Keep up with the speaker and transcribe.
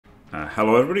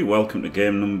Hello everybody, welcome to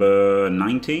game number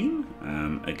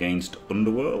 19 against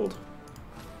Underworld.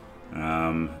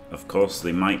 Of course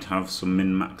they might have some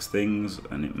min-max things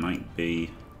and it might be...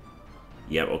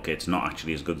 Yeah, okay, it's not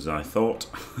actually as good as I thought.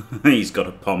 He's got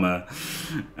a pommer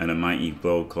and a mighty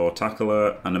blow claw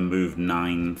tackler and a move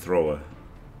 9 thrower.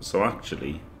 So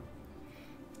actually,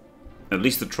 at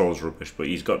least the troll's rubbish, but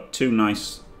he's got two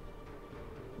nice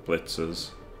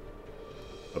blitzers,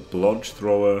 a blodge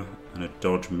thrower and a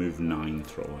dodge move 9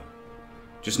 thrower.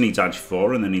 Just needs edge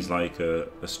 4 and then he's like a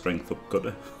strength up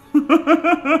gutter.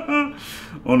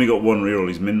 Only got one reroll,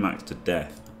 he's min-maxed to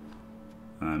death.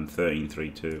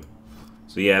 13-3-2.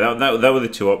 So yeah, that were the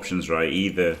two options, right?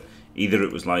 Either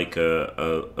it was like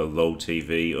a low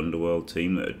TV Underworld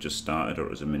team that had just started, or it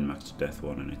was a min-max to death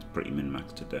one, and it's pretty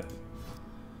min-max to death.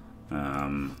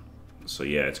 So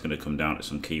yeah, it's going to come down to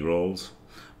some key rolls.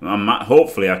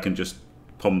 Hopefully I can just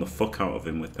pom the fuck out of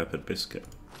him with Peppered Biscuit.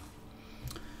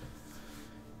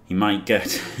 He might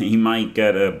get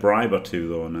a bribe or two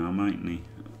though now, mightn't he?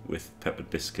 With Peppered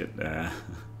Biscuit.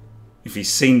 If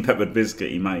he's seen Peppered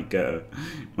Biscuit, he might get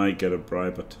a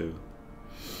bribe or two.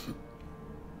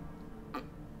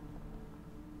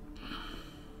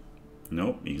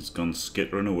 Nope, he's gone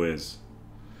Skitter and a whiz.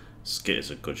 Skitter's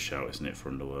a good shout, isn't it, for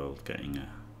Underworld?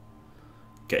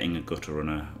 Getting a gutter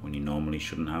runner when you normally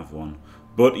shouldn't have one.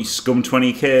 But he's scum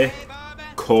 20k.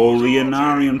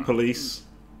 Koreanarian police.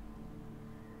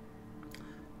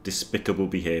 Despicable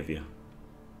behaviour.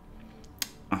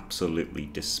 Absolutely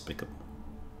despicable.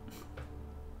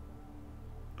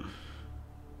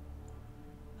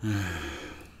 Bienvenue,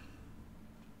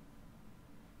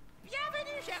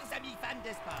 chers amis fans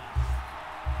de sport.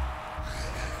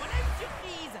 Voilà une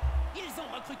surprise. Ils ont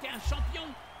recruté un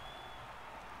champion.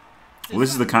 Well,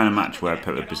 this is the kind of match where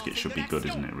Peppered Biscuit should be good,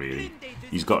 isn't it, really?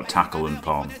 He's got tackle and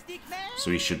palm,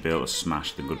 so he should be able to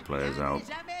smash the good players out.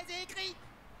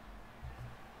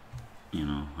 You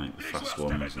know, like the fast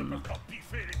ones and the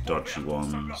dodgy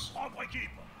ones.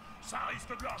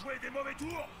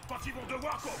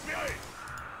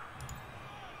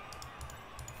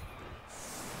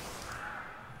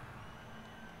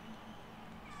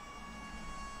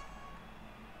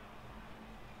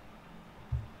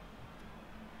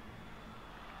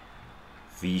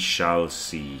 We shall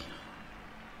see.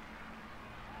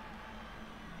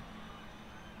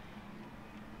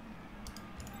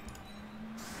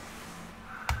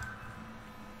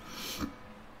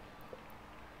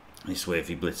 This way, if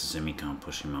he blitzes him, he can't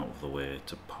push him out of the way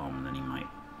to palm, and then he might,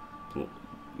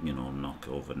 you know, knock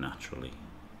over naturally.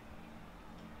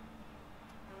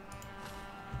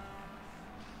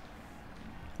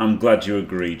 I'm glad you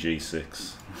agree,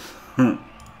 G6.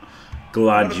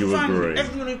 Glad you agree.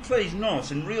 Everyone who plays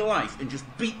Norse in real life and just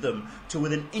beat them to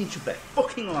within an inch of their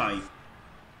fucking life.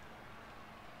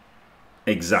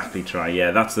 Exactly, try.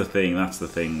 Yeah, that's the thing. That's the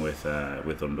thing with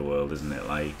Underworld, isn't it?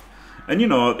 Like, and you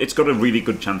know, it's got a really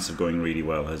good chance of going really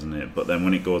well, hasn't it? But then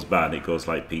when it goes bad, it goes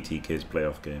like PTK's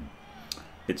playoff game.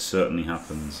 It certainly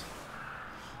happens.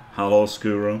 Hello,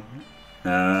 Skuro.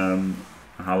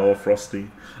 Hello, Frosty.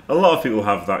 A lot of people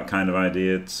have that kind of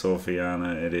idea,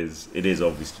 Sophiana. It is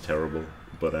obviously terrible,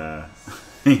 but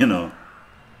you know,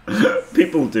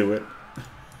 people do it.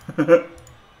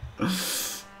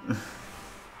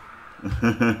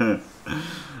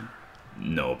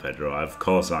 No, Pedro. Of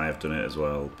course, I have done it as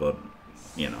well, but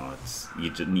you know,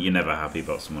 you're never happy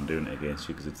about someone doing it against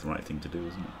you because it's the right thing to do,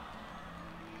 isn't it?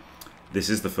 This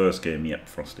is the first game. Yep,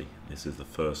 Frosty. This is the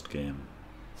first game.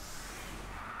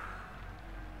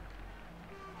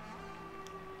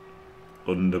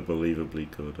 Unbelievably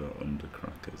good or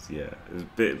undercrackers, yeah.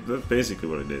 That's basically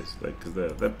what it is. Like, because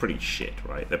they're pretty shit,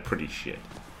 right? They're pretty shit.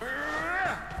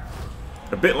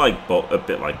 A bit like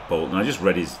Bolton. I just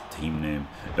read his team name.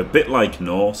 A bit like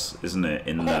Norse, isn't it?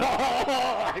 In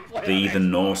that they either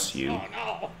Norse you,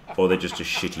 or they're just a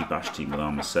shitty bash team with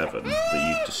armor 7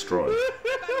 that you've destroyed.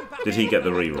 Did he get the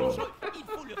reroll?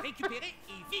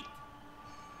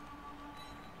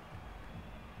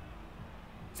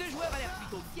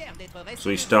 So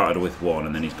he started with 1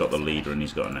 and then he's got the leader and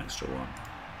he's got an extra 1.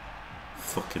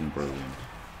 Fucking brilliant.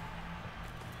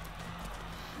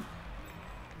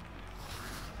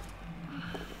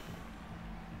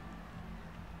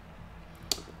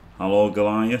 Hello,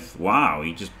 Goliath. Wow,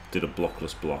 he just did a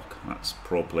blockless block. That's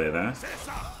pro play there.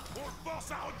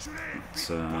 That's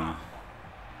a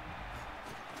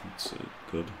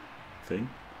good thing.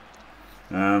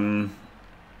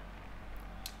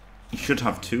 He should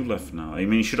have 2 left now. I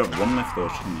mean, he should have 1 left though,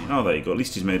 shouldn't he? Oh, there you go. At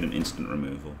least he's made an instant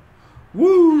removal.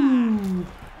 Woo!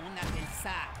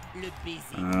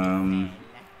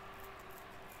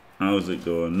 How's it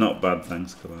going? Not bad,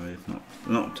 thanks, Goliath.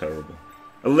 Not terrible.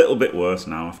 A little bit worse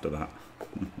now after that.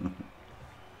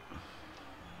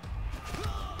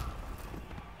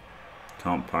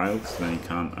 Can't pile, because then he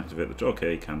can't activate the troll.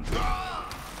 Okay, he can.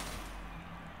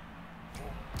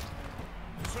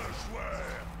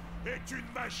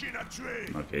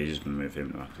 Okay, he's just going to move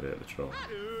him to activate the troll.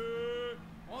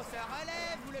 On se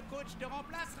relève ou le coach te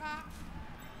remplacera.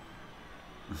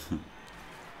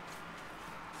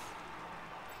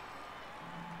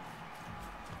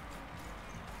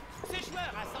 Ces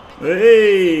joueurs assemblés.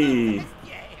 Hey!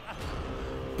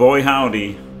 Boy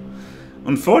howdy.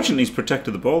 Unfortunately, he's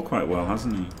protected the ball quite well,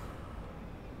 hasn't he?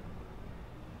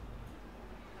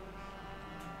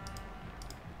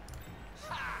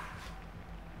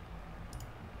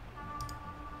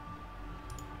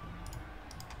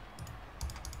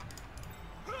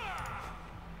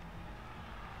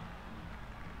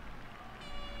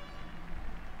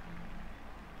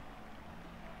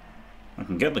 I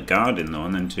can get the guard in though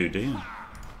and then 2D.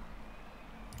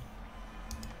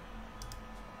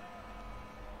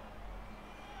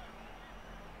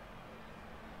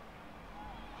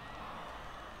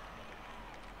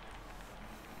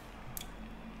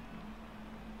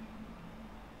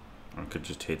 I could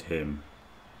just hit him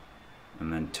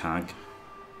and then tag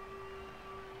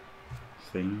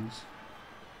things.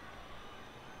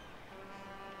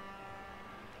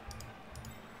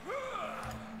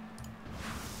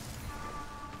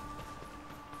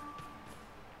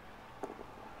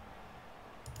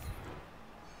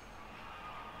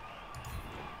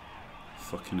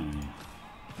 Fucking A.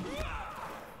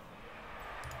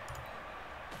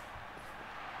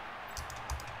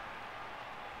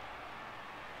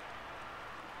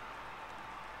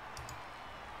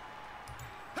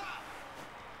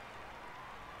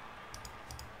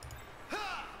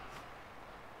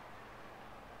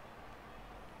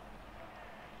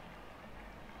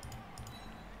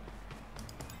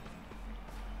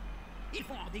 Ils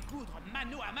vont en découdre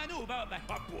mano à mano, Bob.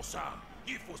 Pas pour ça.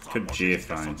 Il faut s'en Could rapprocher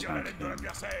jusqu'à GFI sentir la attack laine de him?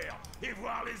 l'adversaire et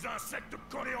voir les insectes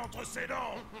collés entre ses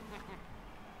dents.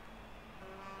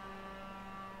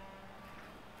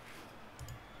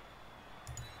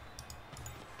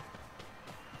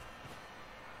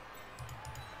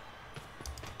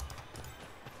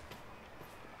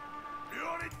 Plus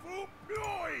on est de fous, plus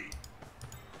on rit.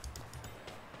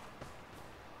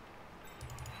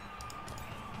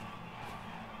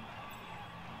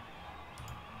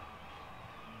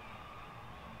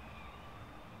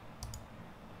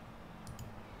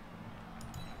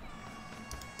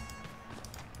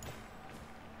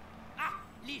 Ah,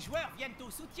 les joueurs viennent au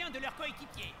soutien de leurs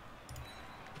coéquipiers.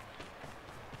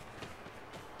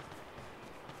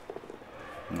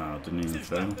 No, didn't even Ce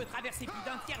joueur fail. peut traverser plus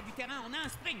d'un tiers du terrain en un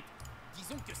sprint.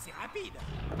 Disons que c'est rapide.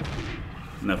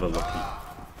 Never lucky.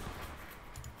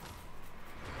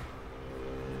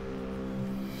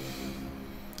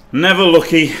 Never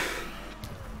lucky.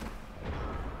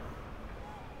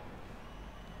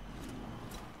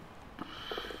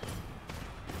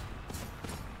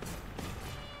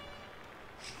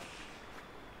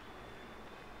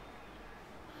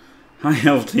 High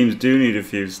Elf teams do need a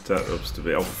few stat ups to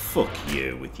be. Oh, fuck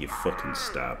you with your fucking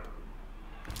stab.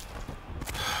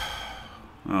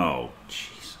 Oh,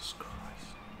 Jesus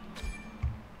Christ.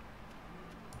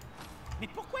 Mais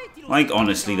pourquoi est-il Like,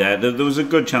 honestly, there was a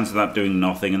good chance of that doing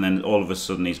nothing, and then all of a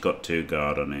sudden he's got 2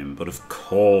 guard on him. But of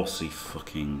course he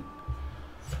fucking...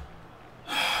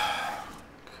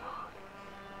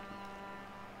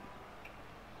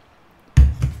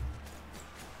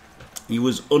 He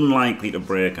was unlikely to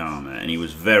break armor, and he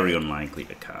was very unlikely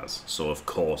to Kaz. So of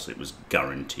course it was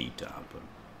guaranteed to happen.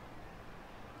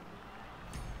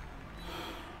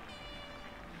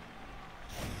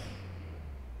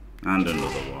 And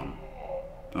another one.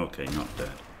 Okay, not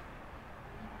dead.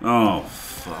 Oh,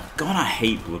 fuck. God, I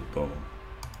hate Blood Bowl.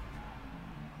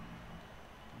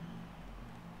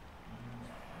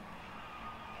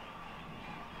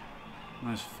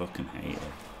 I just fucking hate it.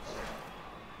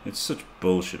 It's such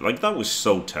bullshit. Like, that was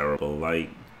so terrible.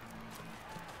 Like,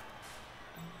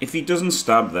 if he doesn't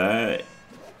stab there,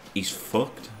 he's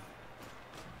fucked.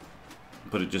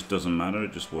 But it just doesn't matter.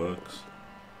 It just works.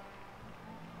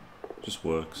 Just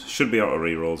works. Should be out of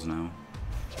rerolls now.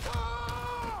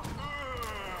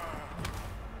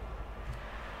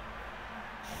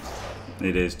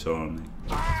 It is Tony.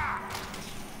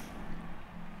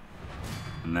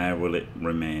 And there will it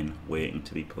remain, waiting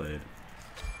to be played.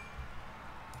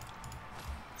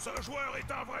 Ce joueur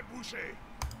est un vrai boucher.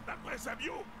 D'après sa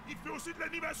bio, il fait aussi de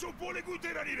l'animation pour les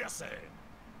goûter d'anniversaire.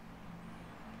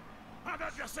 Un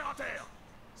adversaire à terre.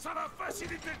 Ça va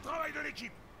faciliter le travail de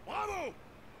l'équipe. Bravo!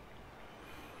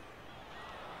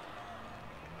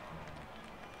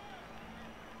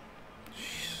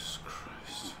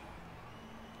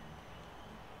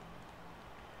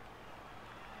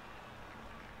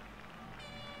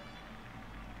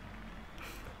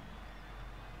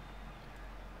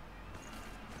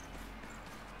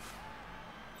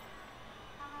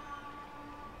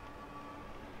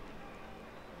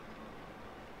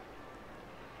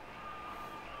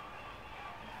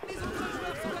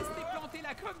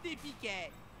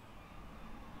 piquet.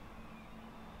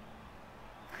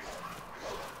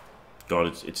 God,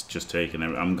 it's just taking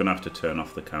it. I'm gonna have to turn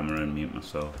off the camera and mute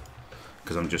myself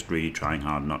because I'm just really trying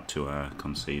hard not to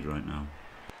concede right now.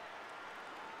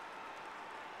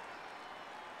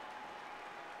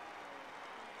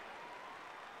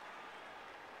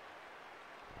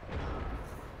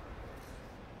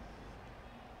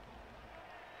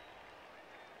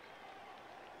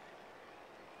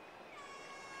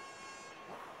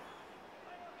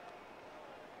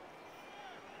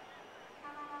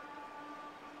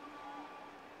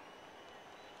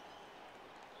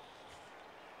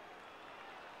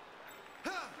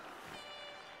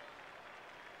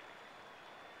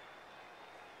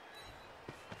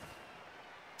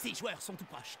 Ces joueurs sont tout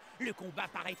proches. Le combat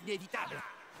paraît inévitable.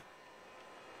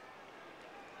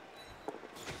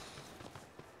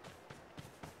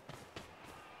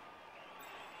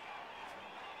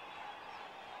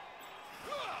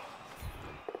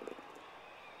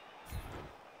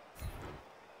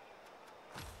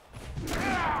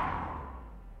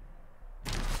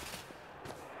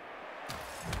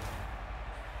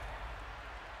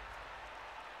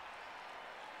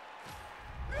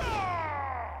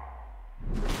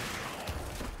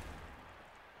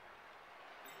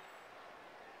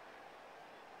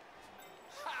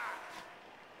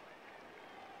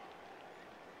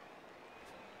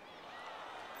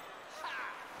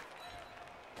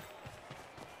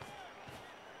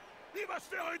 Il va se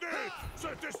faire aider,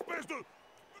 cette espèce de...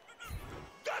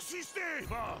 d'assister,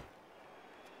 va.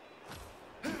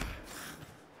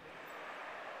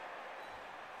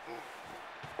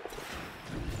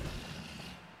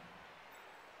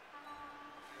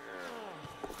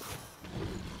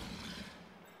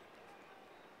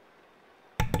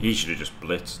 He should have just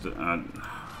blitzed. I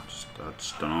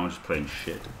just don't know, just playing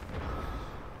shit.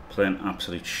 Playing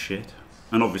absolute shit.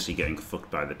 And obviously getting fucked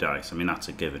by the dice. I mean, that's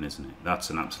a given, isn't it? That's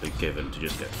an absolute given, to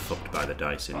just get fucked by the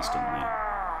dice instantly.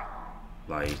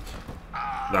 Like,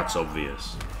 that's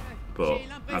obvious. But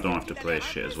I don't have to play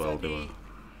shit as well, do I?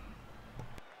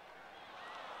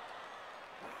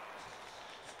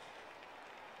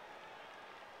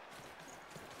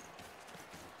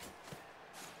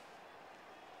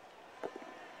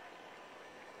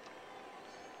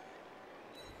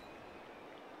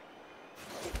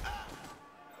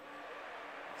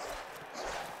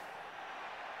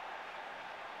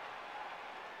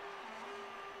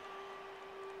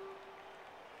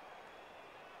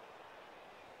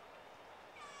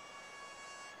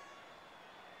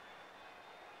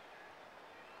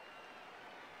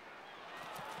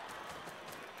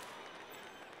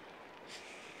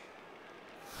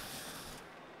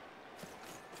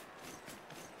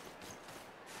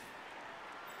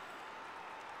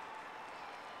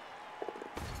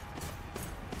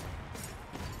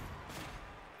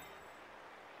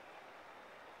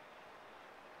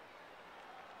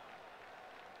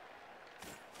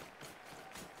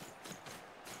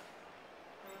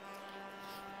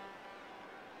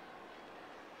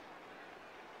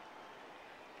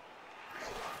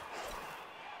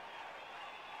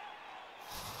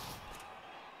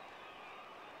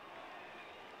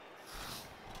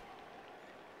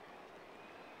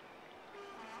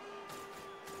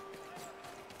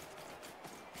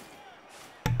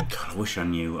 I wish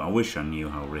I knew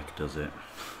how Rick does it.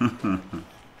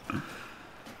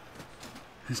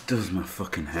 This does my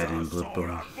fucking head in, Blood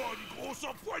Bowl.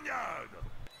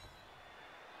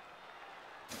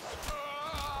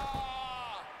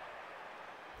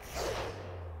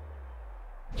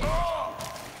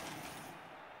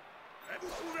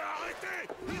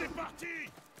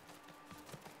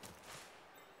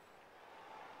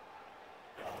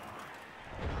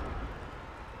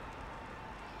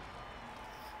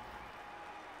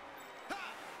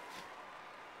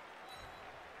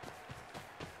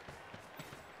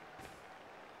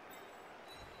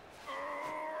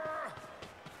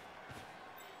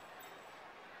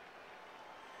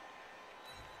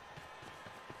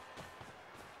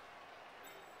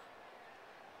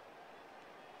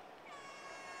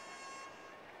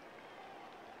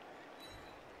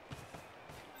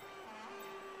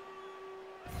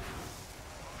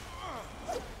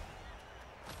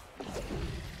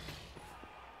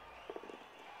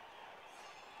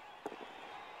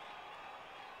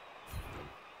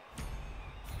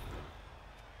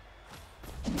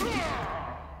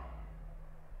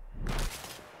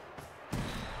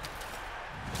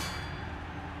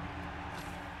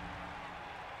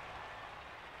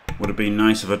 Would have been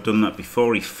nice if I'd done that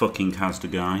before he fucking cast a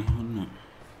guy, wouldn't it?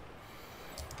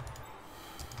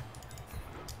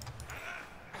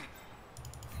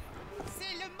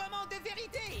 C'est le moment de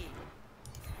vérité.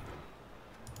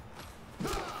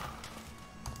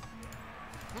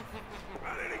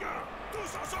 Allez les gars,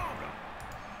 tous ensemble.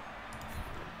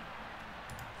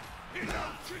 Il a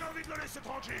aucune envie de le laisser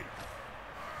tranquille.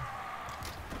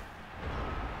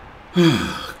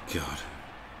 God.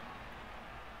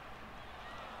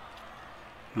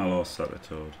 Hello,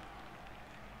 Saboteur.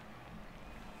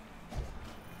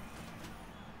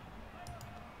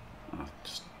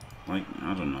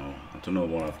 I don't know. I don't know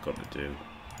what I've got to do.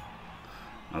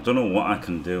 I don't know what I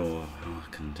can do or how I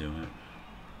can do it.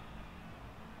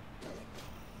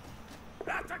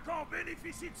 L'attaquant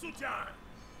bénéficie de soutien.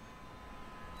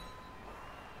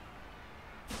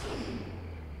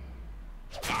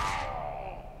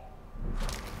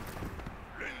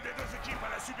 L'une des deux équipes a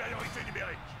la supériorité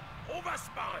numérique. On va se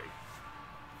barrer.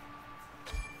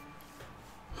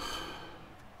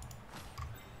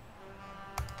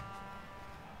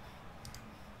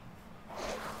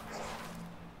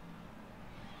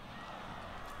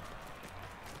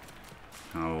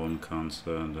 How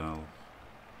unconcerned, Elf.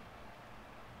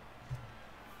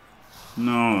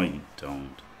 No, you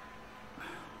don't.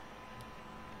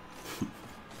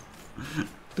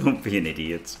 Don't be an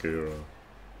idiot, Skuro.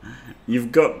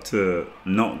 You've got to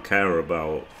not care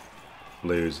about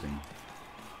losing.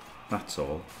 That's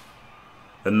all.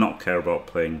 And not care about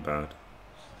playing bad.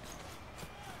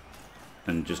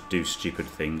 And just do stupid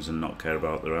things and not care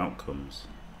about their outcomes.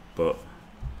 But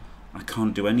I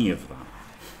can't do any of that.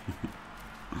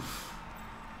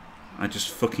 I just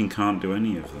fucking can't do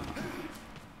any of that.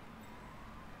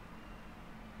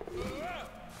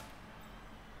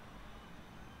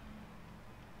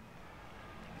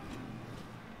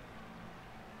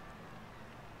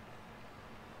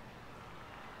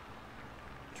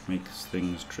 Which makes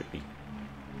things tricky.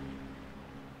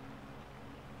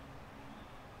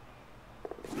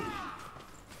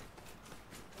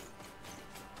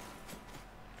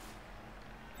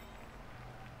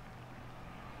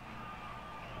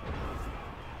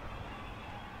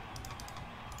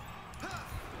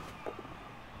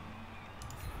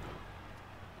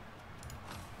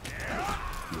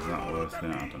 Is that worth it?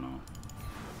 I don't know.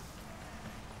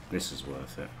 This is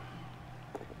worth it.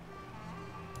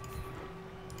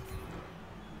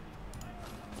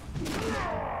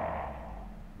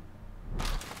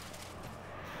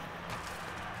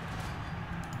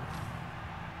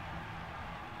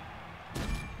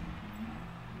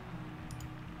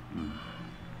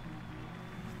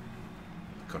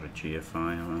 Got a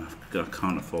GFI. I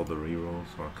can't afford the reroll,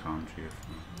 so I can't GFI.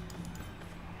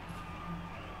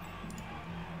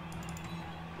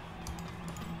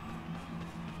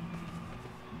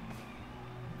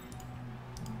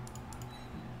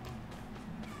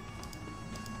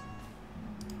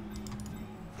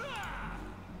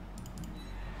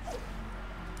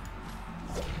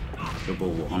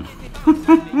 Double one.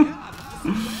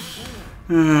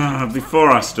 Before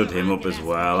I stood him up as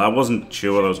well, I wasn't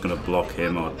sure whether I was going to block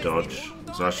him or dodge,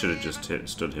 so I should have just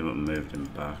stood him up and moved him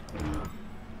back.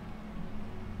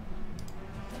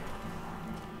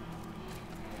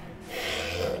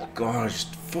 God, I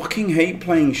just fucking hate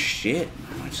playing shit.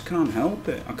 I just can't help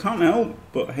it. I can't help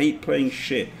but hate playing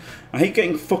shit. I hate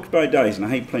getting fucked by dice and I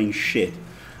hate playing shit.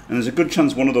 And there's a good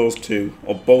chance one of those two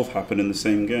or both happen in the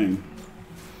same game.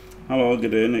 Hello,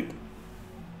 good day, Nick.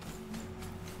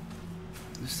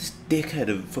 There's this dickhead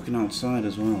of fucking outside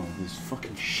as well. This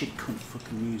fucking shit cunt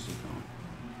fucking music on.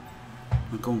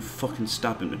 I'm going to fucking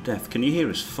stab him to death. Can you hear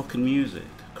his fucking music?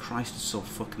 Christ, it's so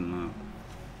fucking loud.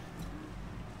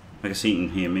 I guess he can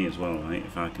hear me as well, right?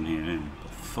 If I can hear him.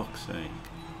 For fuck's sake.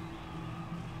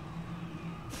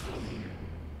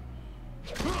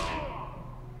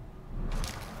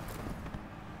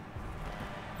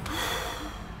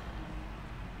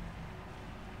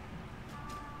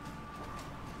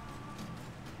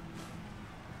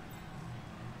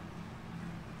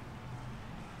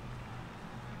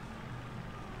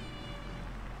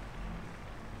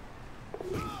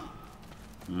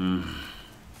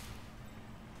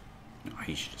 Oh,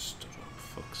 he should have stood up,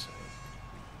 for fuck's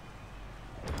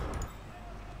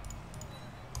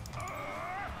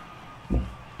sake.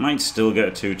 Might still get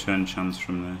a 2-turn chance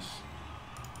from this.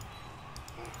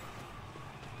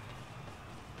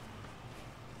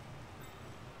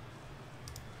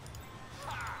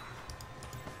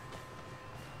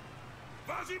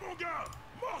 Vas-y mon gars,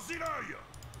 mords-y l'œil.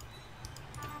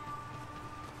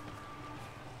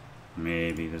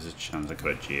 Maybe there's a chance. I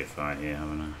got a GFI here,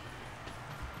 haven't I?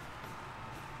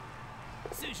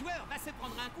 Ce joueur va se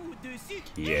prendre un coup dessus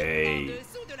Yay. et en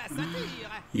dessous de la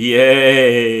ceinture.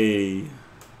 Yay!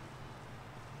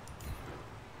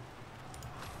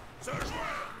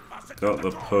 Got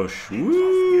the push.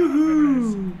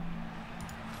 Woo!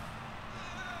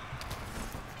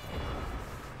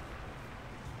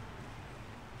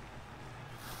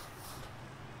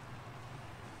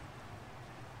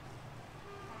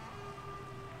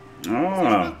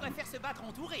 Oh, préfèrent se battre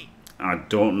entourés. I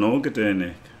don't know,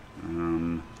 Gdanik.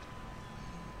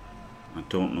 I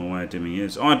don't know where Dimmy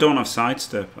is. Oh, I don't have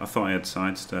sidestep. I thought I had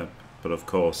sidestep, but of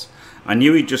course. I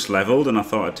knew he'd just leveled and I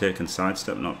thought I'd taken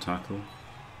sidestep, not tackle.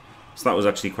 So that was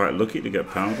actually quite lucky to get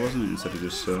powered, wasn't it? Instead of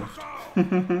just surfed.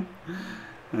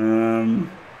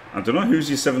 I don't know, who's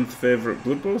your 7th favourite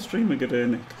Blood Bowl streamer,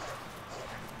 Gdanik?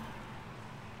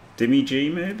 Dimmy G,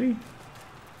 maybe?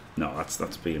 No,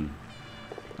 that's being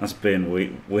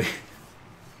way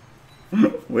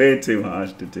way too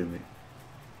harsh to Dimmy.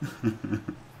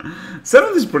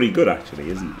 7th is pretty good, actually,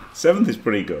 isn't it? 7th is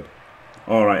pretty good.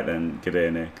 All right then,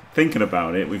 Gdanik. Thinking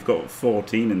about it, we've got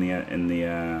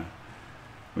 14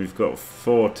 we've got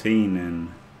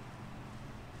 14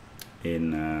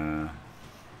 in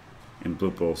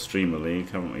Blood Bowl Streamer League,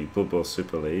 haven't we? Blood Bowl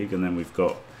Super League, and then we've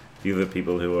got the other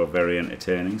people who are very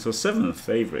entertaining. So 7th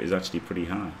favourite is actually pretty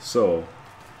high. So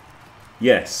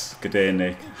yes,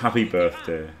 Gdanik, happy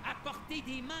birthday.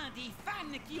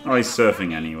 Oh, he's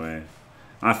surfing anyway.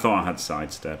 I thought I had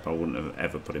sidestep. I wouldn't have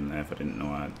ever put him there if I didn't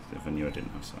know if I knew I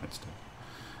didn't have sidestep.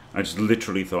 I just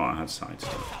literally thought I had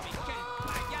sidestep.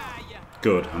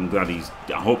 Good. I'm glad he's.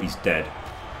 I hope he's dead.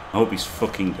 I hope he's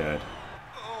fucking dead.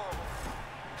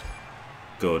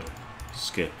 Good.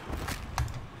 Skip.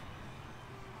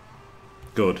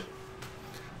 Good.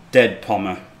 Dead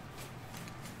Pommer.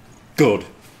 Good.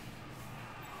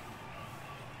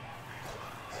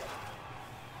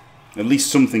 At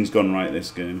least something's gone right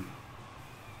this game.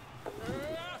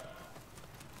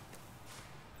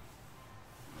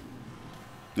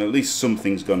 At least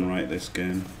something's gone right this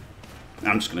game.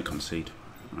 I'm just going to concede.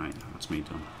 Right, that's me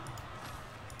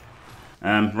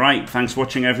done. Right, thanks for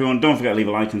watching everyone. Don't forget to leave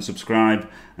a like and subscribe,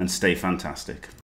 and stay fantastic.